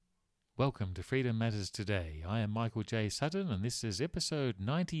Welcome to Freedom Matters Today. I am Michael J. Sutton, and this is episode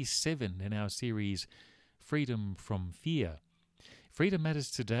 97 in our series Freedom from Fear. Freedom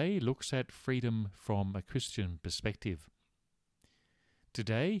Matters Today looks at freedom from a Christian perspective.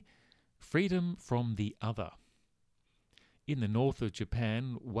 Today, freedom from the other. In the north of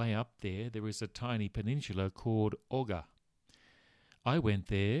Japan, way up there is a tiny peninsula called Oga. I went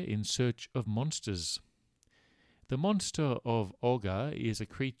there in search of monsters. The monster of Oga is a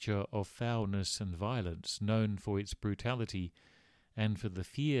creature of foulness and violence, known for its brutality and for the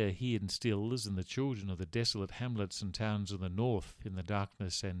fear he instills in the children of the desolate hamlets and towns of the north in the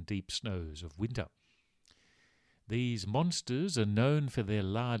darkness and deep snows of winter. These monsters are known for their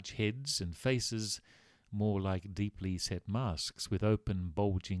large heads and faces, more like deeply set masks with open,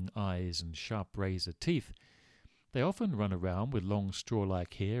 bulging eyes and sharp razor teeth. They often run around with long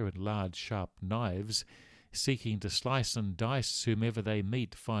straw-like hair and large, sharp knives, seeking to slice and dice whomever they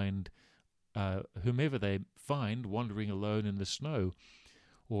find wandering alone in the snow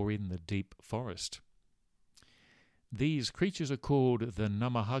or in the deep forest. These creatures are called the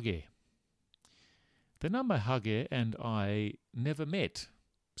Namahage. The Namahage and I never met,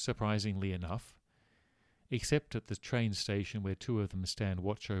 surprisingly enough, except at the train station where two of them stand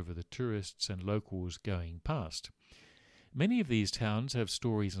watch over the tourists and locals going past. Many of these towns have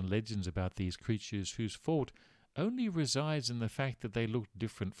stories and legends about these creatures whose fault only resides in the fact that they look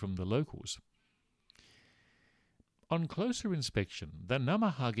different from the locals. On closer inspection, the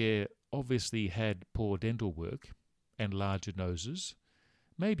Namahage obviously had poor dental work and larger noses,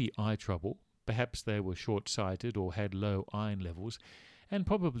 maybe eye trouble, perhaps they were short-sighted or had low iron levels, and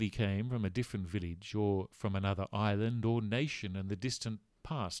probably came from a different village or from another island or nation in the distant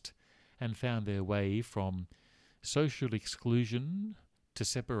past and found their way from social exclusion to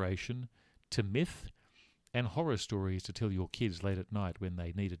separation to myth and horror stories to tell your kids late at night when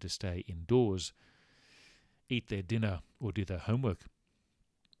they needed to stay indoors, eat their dinner or do their homework.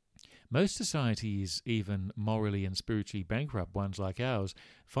 Most societies, even morally and spiritually bankrupt ones like ours,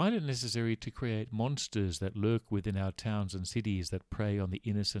 find it necessary to create monsters that lurk within our towns and cities that prey on the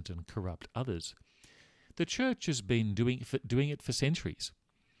innocent and corrupt others. The church has been doing it for centuries.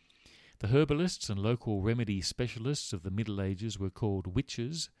 The herbalists and local remedy specialists of the Middle Ages were called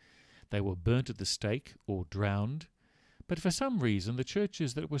witches. They were burnt at the stake or drowned. But for some reason, the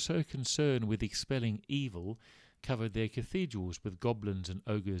churches that were so concerned with expelling evil covered their cathedrals with goblins and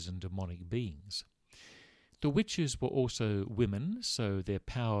ogres and demonic beings. The witches were also women, so their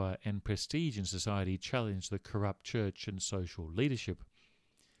power and prestige in society challenged the corrupt church and social leadership.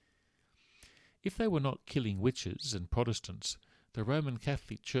 If they were not killing witches and Protestants, the Roman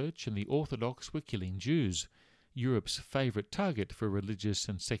Catholic Church and the Orthodox were killing Jews, Europe's favourite target for religious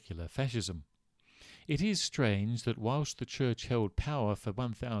and secular fascism. It is strange that whilst the Church held power for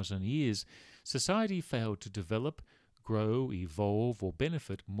 1,000 years, society failed to develop, grow, evolve or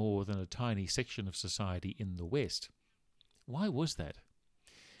benefit more than a tiny section of society in the West. Why was that?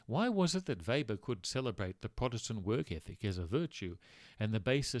 Why was it that Weber could celebrate the Protestant work ethic as a virtue and the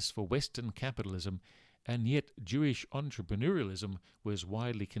basis for Western capitalism, and yet Jewish entrepreneurialism was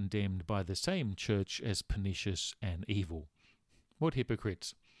widely condemned by the same church as pernicious and evil? What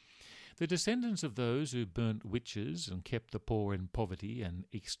hypocrites! The descendants of those who burnt witches and kept the poor in poverty and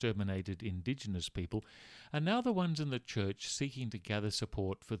exterminated indigenous people are now the ones in the church seeking to gather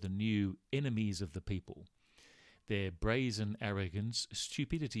support for the new enemies of the people. Their brazen arrogance,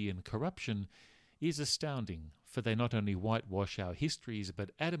 stupidity and corruption is astounding, for they not only whitewash our histories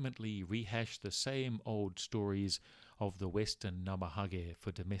but adamantly rehash the same old stories of the Western Namahage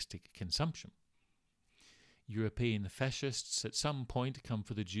for domestic consumption. European fascists at some point come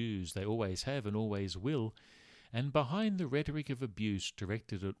for the Jews, they always have and always will, and behind the rhetoric of abuse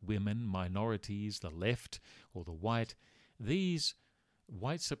directed at women, minorities, the left or the white, these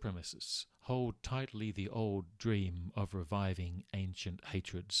white supremacists hold tightly the old dream of reviving ancient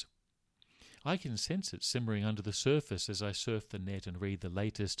hatreds. I can sense it simmering under the surface as I surf the net and read the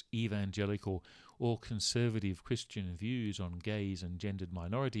latest evangelical or conservative Christian views on gays and gendered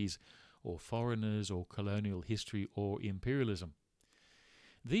minorities, or foreigners, or colonial history, or imperialism.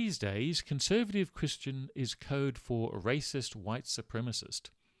 These days, conservative Christian is code for racist white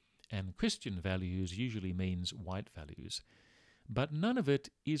supremacist, and Christian values usually means white values. But none of it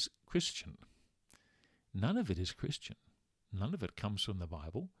is Christian. None of it is Christian. None of it comes from the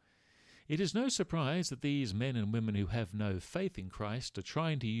Bible. It is no surprise that these men and women who have no faith in Christ are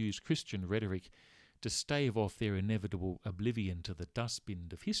trying to use Christian rhetoric to stave off their inevitable oblivion to the dustbin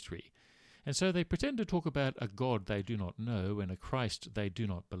of history, and so they pretend to talk about a God they do not know and a Christ they do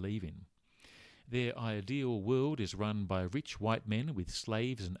not believe in. Their ideal world is run by rich white men with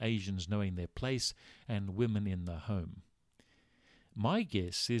slaves and Asians knowing their place and women in the home. My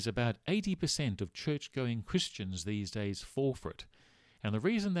guess is about 80% of church-going Christians these days fall for it, and the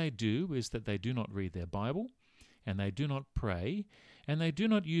reason they do is that they do not read their Bible, and they do not pray, and they do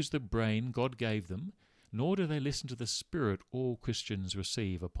not use the brain God gave them, nor do they listen to the Spirit all Christians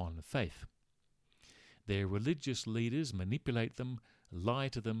receive upon faith. Their religious leaders manipulate them, lie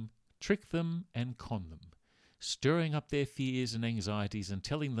to them, trick them and con them, stirring up their fears and anxieties and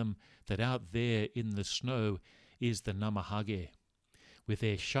telling them that out there in the snow is the Namahage, with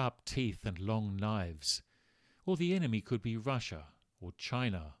their sharp teeth and long knives. Or the enemy could be Russia, or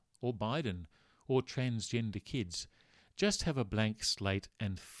China, or Biden, or transgender kids. Just have a blank slate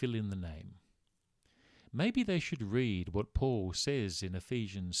and fill in the name. Maybe they should read what Paul says in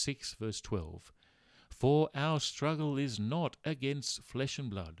Ephesians 6 verse 12. For our struggle is not against flesh and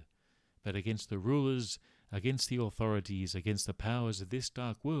blood, but against the rulers, against the authorities, against the powers of this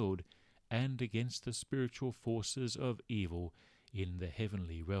dark world, and against the spiritual forces of evil in the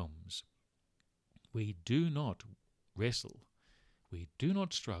heavenly realms. We do not wrestle, we do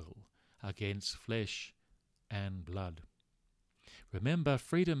not struggle against flesh and blood. Remember,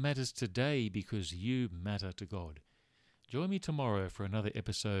 freedom matters today because you matter to God. Join me tomorrow for another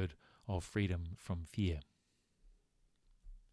episode of Freedom from Fear.